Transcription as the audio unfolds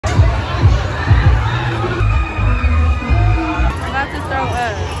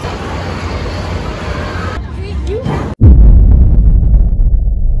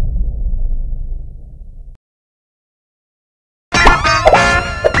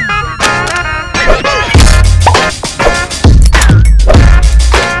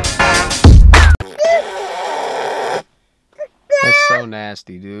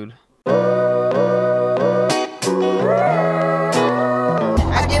nasty, dude. I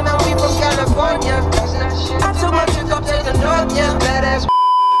get my weed from California. I took my trip up to the north, yeah. Badass.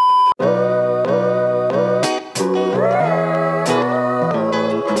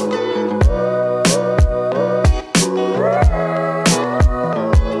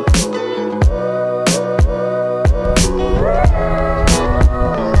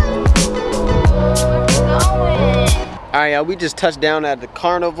 Alright, y'all, we just touched down at the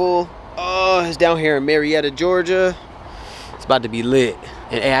Carnival. Oh, it's down here in Marietta, Georgia. It's about to be lit.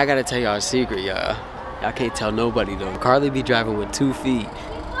 And hey, I gotta tell y'all a secret, y'all. Y'all can't tell nobody though. Carly be driving with 2 feet.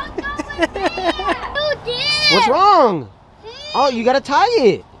 What's wrong? Oh, you gotta tie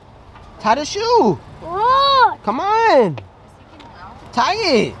it. Tie the shoe. What? Come on. Tie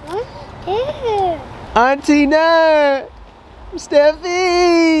it. Yeah. Auntie Nerd.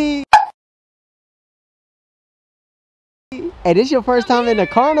 Steffi. Hey, this your first time in the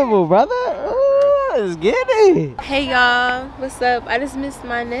Carnival, brother? Ooh, let's get it. Hey y'all, what's up? I just missed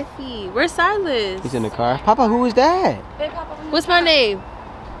my nephew. Where's Silas? He's in the car. Papa, who is that? What's my name?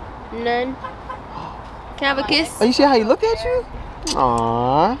 None. Can I have a kiss? Oh, you see how he looked at you?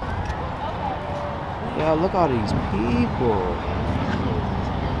 Aww. Yeah, look at all these people.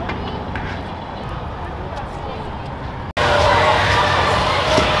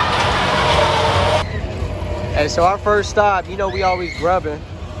 Hey, so our first stop, you know we always grubbing.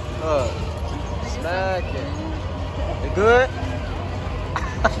 Smack it. It good?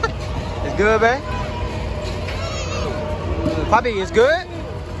 It's good, babe? Poppy, it's good?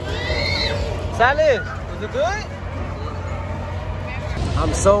 Silas, is it good?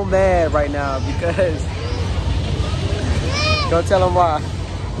 I'm so mad right now because... Don't tell him why.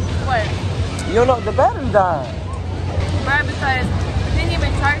 What? You don't know, the battery died. Right, because we didn't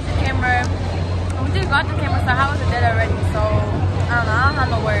even charge the camera. We just got the camera, so how was it dead already? So, I don't know, I don't have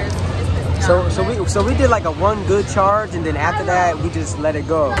no words. So we did like a 1 good charge, and then after that we just let it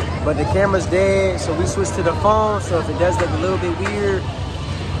go. But the camera's dead, so we switched to the phone. So if it does look a little bit weird,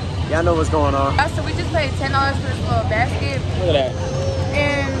 y'all know what's going on. So we just paid $10 for this little basket. Look at that.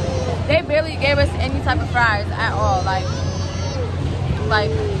 And they barely gave us any type of fries at all. Like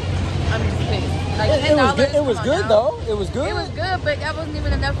I'm just pissed. Like $10. It was good though. It was good. It was good, but that wasn't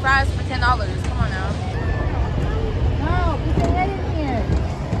even enough fries for $10. Come on now. No, put your head in here.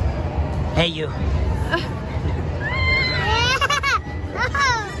 Hey you.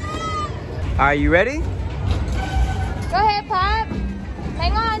 Are you ready? Go ahead, Pop.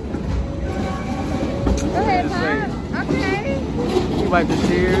 Hang on. Go ahead, Pop. Okay. You wipe the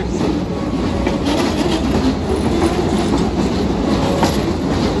tears.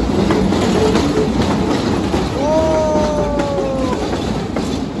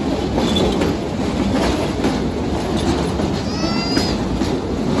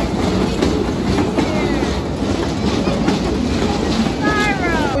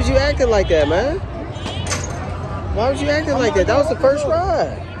 Like that, man. Why was you acting like that? That was the first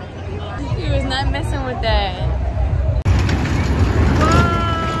ride. He was not messing with that. Whoa.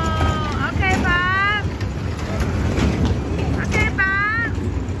 Okay, Bob. Okay, Bob.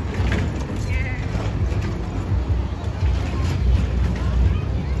 Yeah.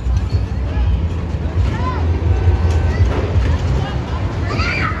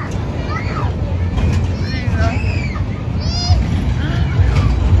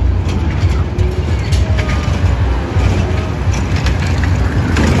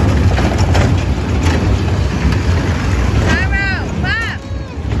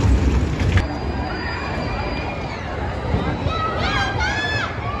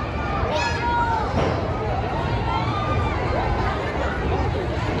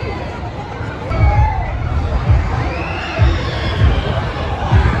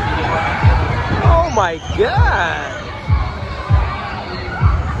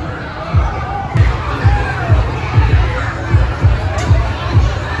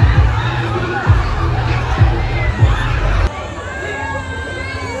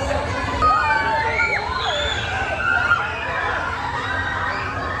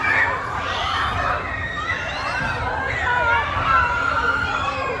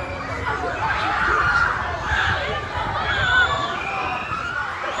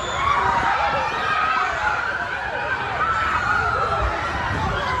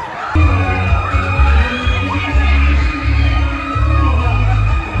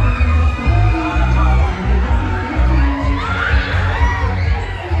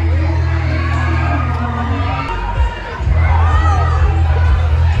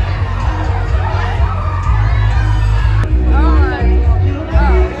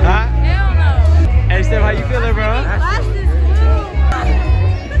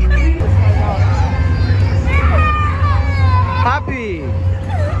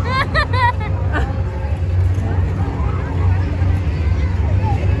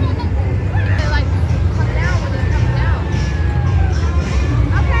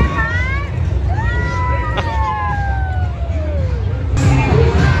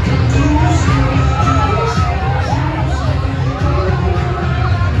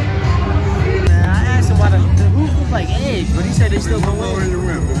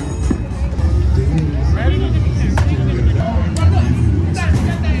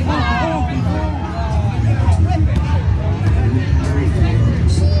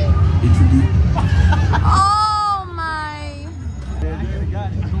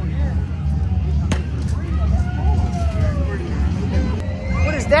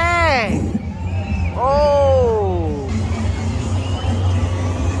 that? Oh.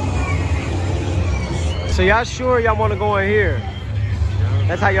 So y'all sure y'all want to go in here?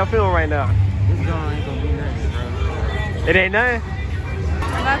 That's how y'all feeling right now? This girl ain't gonna be nothing, bro. It ain't nothing?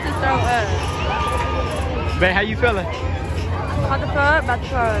 I'm about to throw up. Babe, how you feeling? About to throw up, about to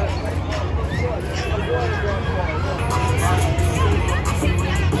throw up.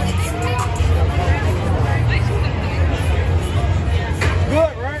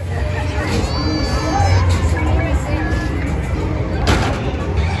 Good, right?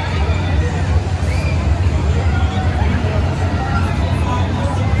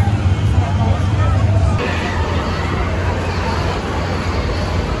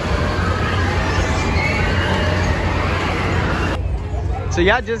 So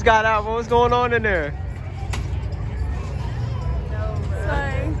y'all just got out. What's going on in there?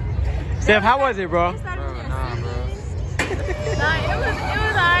 Sorry. Steph, how was it, bro? Nah, bro. Nah, it was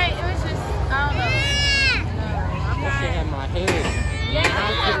alright. It was just, I don't know. No, I'm That shit not. had my head.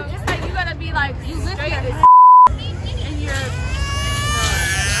 Yeah, it's like you gotta be like, you straight as and you're,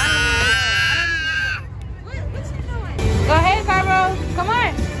 what you doing? Go ahead, Carnival. Come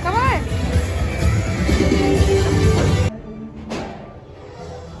on, come on.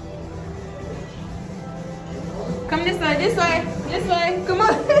 Come this way, this way, this way. Come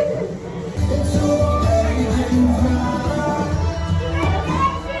on.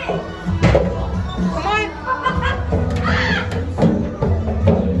 Come on.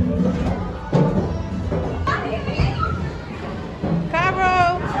 Cairo.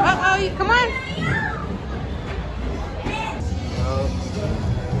 Uh-oh, come on.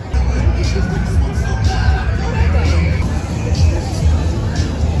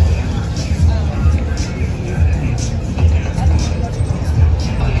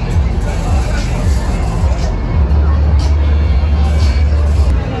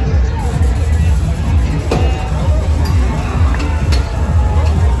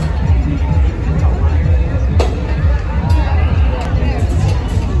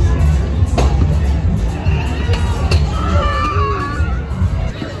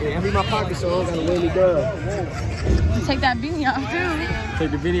 My pocket, so I gotta weigh me down. Take that beanie off too.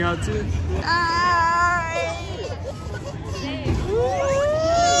 Take the video out too.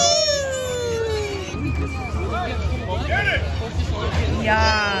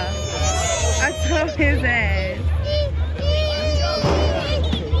 Yeah, I told his ass.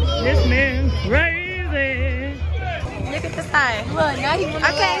 This man's crazy. Look at the side. Look, now he wanna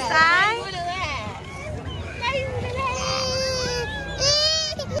okay, side.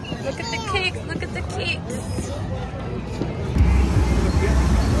 Look at the kicks, look at the kicks.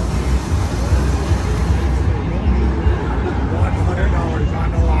 $100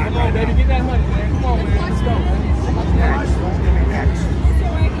 on the line. Come on, baby, get that money, man. Come on, man. Let's go, man. Next.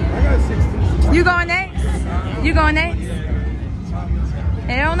 I got 60. You going next? You going next?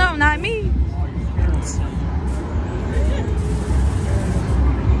 Hell no, not me.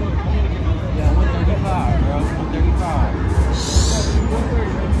 Yeah, 135, bro. 135.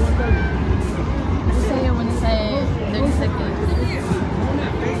 Say it when it says 30 seconds.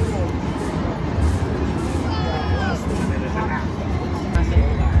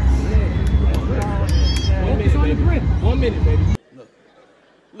 Focus on the grip. 1 minute, baby.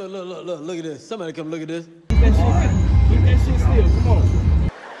 Look at this. Somebody come look at this. Keep that shit still. Come on.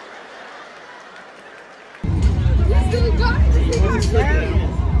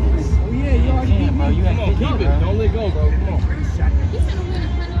 Oh yeah, you already beat me. Bro, you have to keep it. Don't let go, bro. Come on.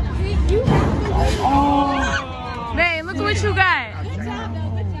 Oh. Babe, look at what you got.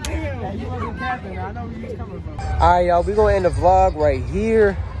 Alright, y'all, we gonna end the vlog right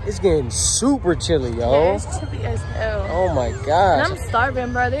here. It's getting super chilly, yo. Yeah, it's chilly as hell. Oh my gosh. And I'm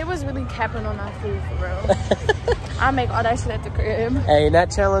starving, bro. They was really capping on our food, for real. I make all that shit at the crib. Hey, that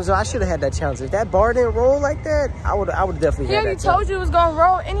challenge, I should have had that challenge. If that bar didn't roll like that, I would definitely He had already that told challenge. you it was gonna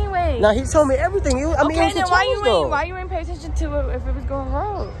roll anyway. Now he told me everything. I mean, okay, it was then a challenge, why you ain't pay attention to it if it was gonna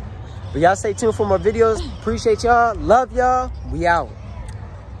roll? But y'all stay tuned for more videos. Appreciate y'all. Love y'all. We out.